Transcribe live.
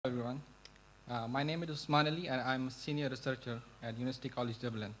My name is Usman and I'm a senior researcher at University College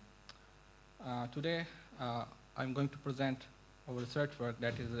Dublin. Today, I'm going to present our research work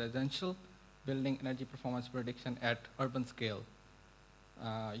that is residential building energy performance prediction at urban scale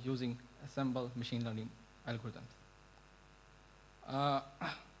using assemble machine learning algorithms.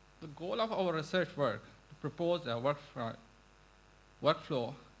 The goal of our research work to propose a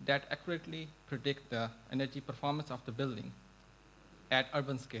workflow that accurately predict the energy performance of the building at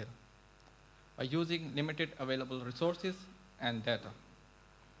urban scale by using limited available resources and data.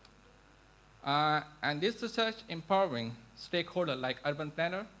 And this research empowering stakeholders like urban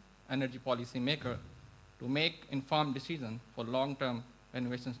planner, energy policy maker to make informed decisions for long-term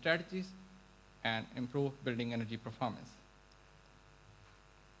renovation strategies and improve building energy performance.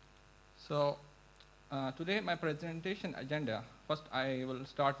 So today my presentation agenda, first I will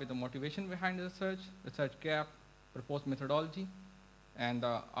start with the motivation behind the research gap, proposed methodology, and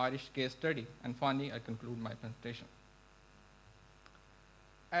the Irish case study, and finally I conclude my presentation.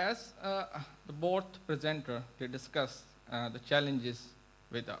 As the both presenter, they discuss the challenges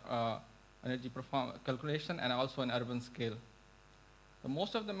with energy calculation and also on urban scale.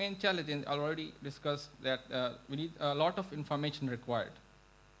 Most of the main challenges already discussed that we need a lot of information required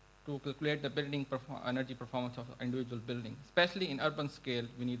to calculate the building energy performance of individual building. Especially in urban scale,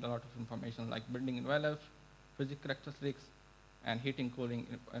 we need a lot of information like building envelope, physical characteristics, and heating, cooling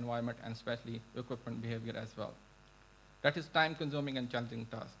environment, and especially equipment behavior as well. That is time-consuming and challenging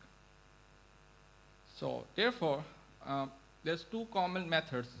task. So therefore, there's two common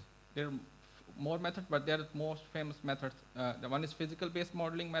methods. There are more methods, but there are most famous methods. The one is physical-based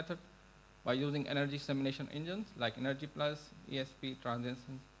modeling method by using energy simulation engines like Energy Plus, ESP,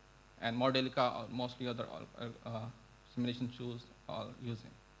 Transition, and Modelica, mostly other simulation tools are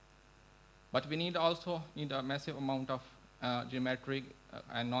using. But we also need a massive amount of geometric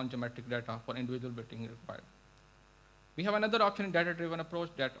and non-geometric data for individual building required. We have another option in data-driven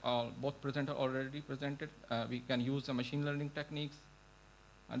approach that both presenters already presented. We can use the machine learning techniques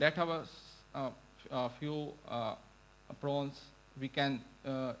that have a few pros. We can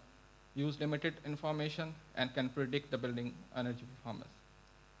use limited information and can predict the building energy performance.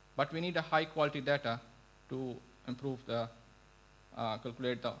 But we need a high quality data to improve the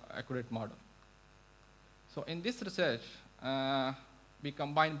calculate the accurate model. So in this research, we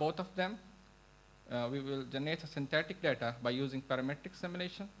combine both of them. We will generate a synthetic data by using parametric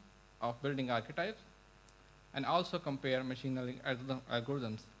simulation of building archetypes and also compare machine learning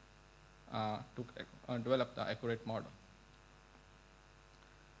algorithms to develop the accurate model.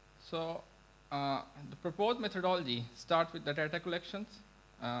 So the proposed methodology starts with the data collections.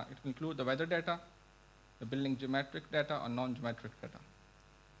 It will include the weather data, the building geometric data, or non-geometric data.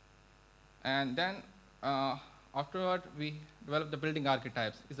 And then afterward, we develop the building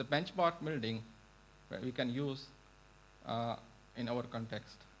archetypes. It's a benchmark building where we can use in our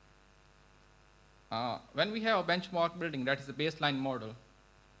context. When we have a benchmark building, that is a baseline model.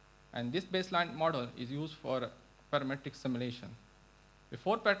 And this baseline model is used for parametric simulation.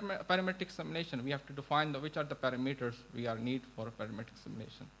 Before parametric simulation, we have to define which are the parameters we need for a parametric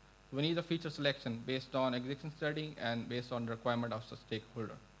simulation. We need a feature selection based on existing study and based on the requirement of the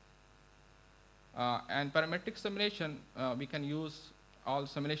stakeholder. And parametric simulation, we can use all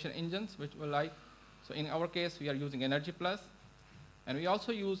simulation engines which we like. So in our case, we are using Energy Plus, and we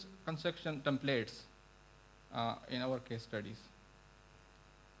also use construction templates in our case studies.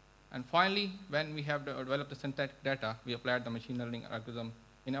 And finally, when we have developed the synthetic data, we applied the machine learning algorithm.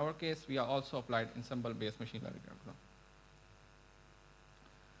 In our case, we also applied ensemble-based machine learning algorithm.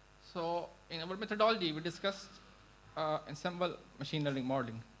 So in our methodology, we discussed ensemble machine learning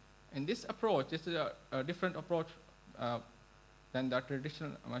modeling. In this approach, this is a different approach than the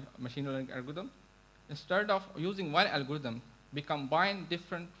traditional machine learning algorithm. Instead of using one algorithm, we combine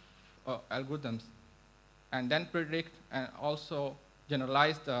different algorithms and then predict and also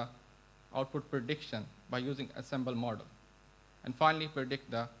generalize the output prediction by using assemble model. And finally, predict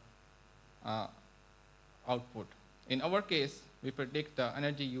the output. In our case, we predict the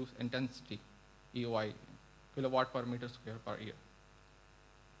energy use intensity, EOI, kilowatt per meter square per year.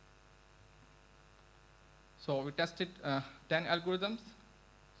 So we tested 10 algorithms.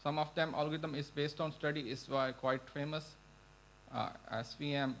 Some of them algorithm is based on study is quite famous.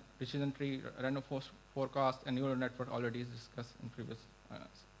 SVM, decision tree, random forecast, and neural network already is discussed in previous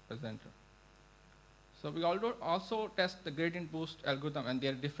presenter. So we also test the gradient boost algorithm and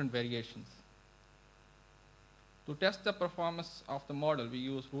their different variations. To test the performance of the model, we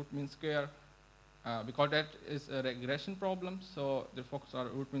use root mean square because that is a regression problem. So the focus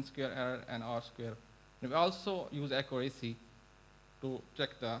on root mean square error and R square. And we also use accuracy to check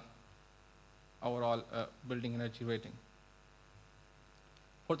the overall building energy rating.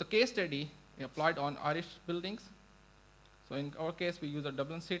 For the case study, we applied on Irish buildings. So in our case, we use a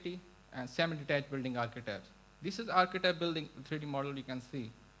Dublin city and semi-detached building archetypes. This is archetype building, the 3D model you can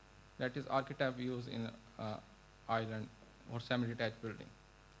see. That is archetype used in Ireland or semi-detached building.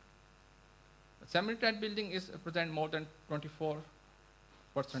 The semi-detached building is present more than 24%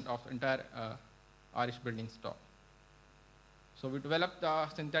 of entire Irish building stock. So we developed the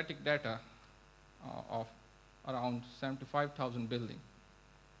synthetic data of around 75,000 buildings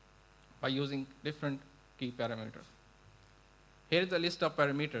by using different key parameters. Here is a list of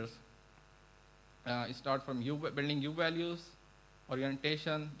parameters. It starts from building U values,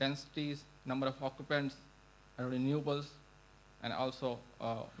 orientation, densities, number of occupants, and renewables, and also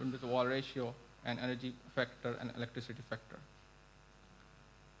window-to-wall ratio, and energy factor, and electricity factor.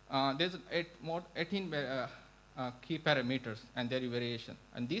 There's 18 key parameters and their variation.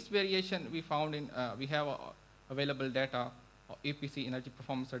 And this variation we found in, we have available data, EPC energy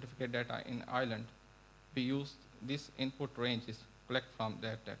performance certificate data in Ireland. We use this input ranges collect from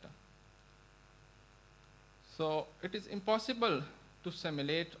that data. So it is impossible to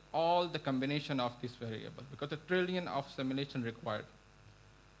simulate all the combination of this variable because a trillion of simulation required.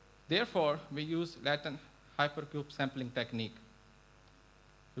 Therefore, we use latent hypercube sampling technique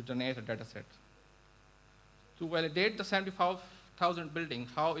to generate a data set. To validate the 75,000 building,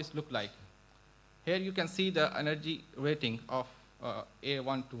 how it look like. Here you can see the energy rating of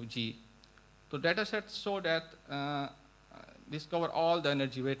A1 to G. So data sets show that this cover all the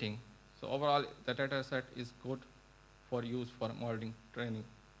energy rating. So overall, the data set is good for use for modeling training.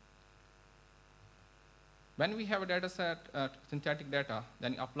 When we have a data set, synthetic data,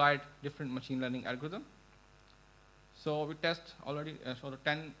 then applied different machine learning algorithms. So we test already sort of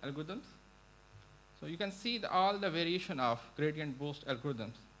 10 algorithms. So you can see all the variation of gradient boost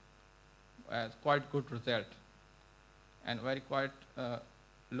algorithms as quite good result and very quite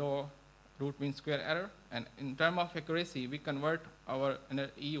low root mean square error. And in terms of accuracy, we convert our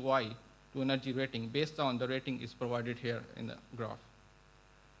EY to energy rating based on the rating is provided here in the graph.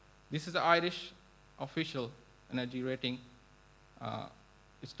 This is the Irish official energy rating.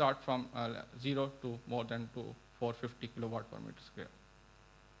 It starts from 0 to more than 450 kilowatt per meter square.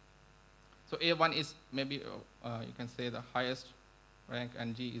 So A1 is maybe, you can say, the highest rank,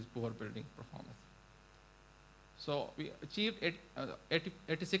 and G is poor building performance. So we achieved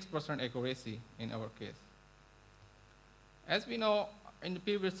 86% accuracy in our case. As we know, in the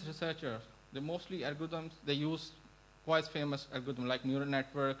previous researchers, the mostly algorithms, they use quite famous algorithms like neural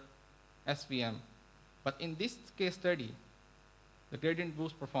network, SVM. But in this case study, the gradient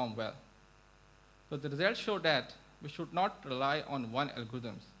boost performed well. So the results show that we should not rely on one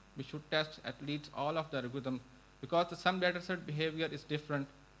algorithm. We should test at least all of the algorithms because some dataset behavior is different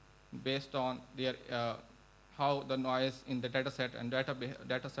based on their how the noise in the dataset and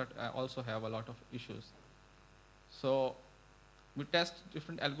dataset also have a lot of issues. So we test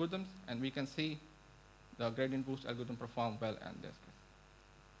different algorithms and we can see the gradient boost algorithm perform well in this case.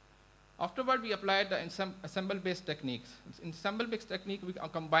 Afterward, we applied the ensemble-based techniques. In ensemble-based technique, we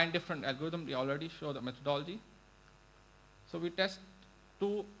combine different algorithms. We already show the methodology. So we test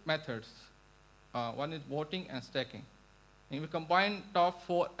two methods. One is voting and stacking. And we combine top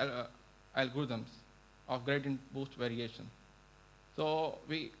 4 algorithms of gradient boost variation. So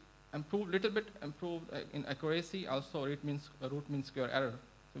we improved little bit, improved in accuracy, also root mean square error.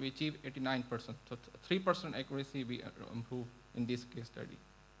 So we achieved 89%. So 3% accuracy we improved in this case study.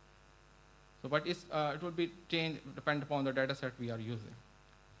 So but it will be changed depending upon the data set we are using.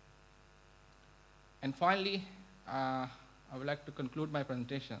 And finally, I would like to conclude my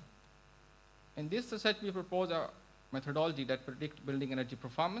presentation. In this research, we propose a methodology that predicts building energy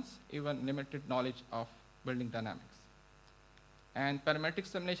performance, even limited knowledge of building dynamics. And parametric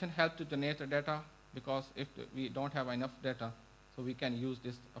simulation helps to generate the data because if we don't have enough data, so we can use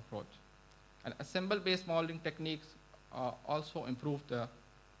this approach. And ensemble-based modeling techniques also improve the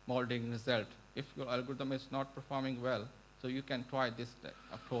modeling result. If your algorithm is not performing well, so you can try this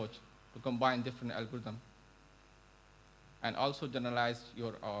approach to combine different algorithms and also generalize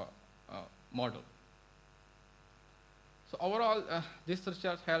your model. So overall, this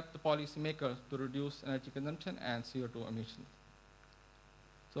research helped the policymakers to reduce energy consumption and CO2 emissions.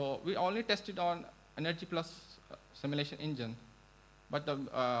 So we only tested on energy plus simulation engine, but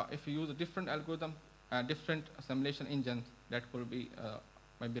if you use a different algorithm, different simulation engine, that could be,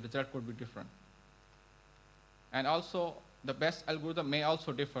 maybe the result could be different. And also, the best algorithm may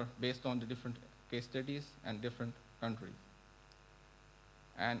also differ based on the different case studies and different countries.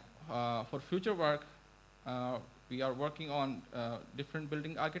 And for future work, we are working on different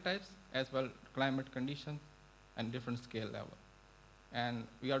building archetypes as well climate conditions and different scale level. And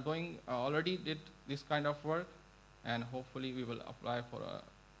we are doing, already did this kind of work, and hopefully we will apply for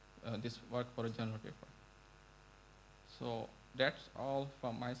this work for a journal paper. So that's all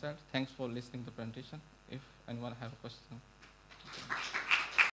from my side. Thanks for listening to the presentation. If anyone have a question.